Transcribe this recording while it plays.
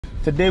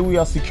Today we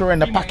are securing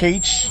the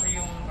package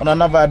on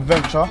another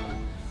adventure.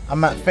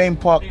 I'm at Fame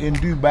Park in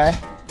Dubai.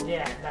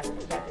 Yeah, that is.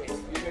 You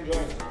can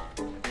join.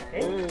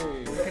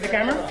 Okay. Look at the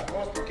camera.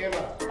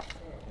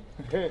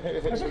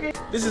 That's okay.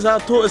 This is how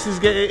tortoises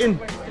get it in.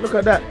 Look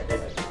at that.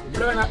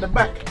 Blowing out the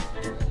back.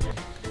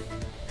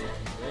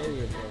 There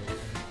you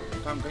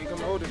go. Can you come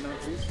hold it now,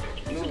 please?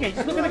 It's okay,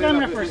 just look at the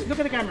camera first. Look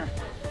at the camera.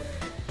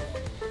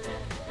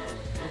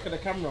 Look at the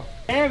camera.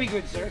 Very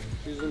good, sir.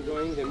 She's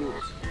enjoying the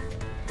news.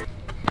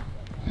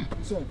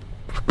 So,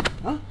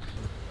 huh?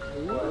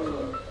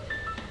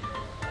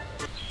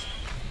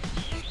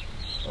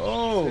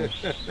 Oh,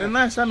 they're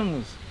nice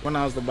animals. When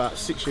I was about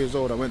 6 years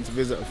old, I went to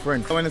visit a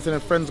friend. I went into a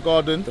friend's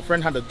garden. The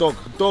friend had a dog.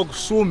 The dog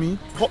saw me,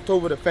 hopped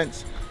over the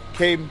fence,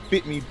 came,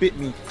 bit me.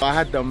 I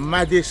had the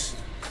maddest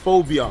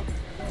phobia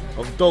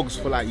of dogs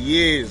for like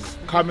years.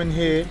 Coming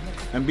here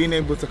and being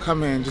able to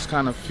come here and just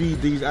kind of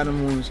feed these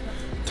animals,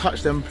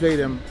 touch them, play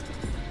them,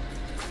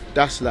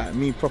 that's like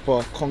me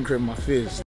proper conquering my fears.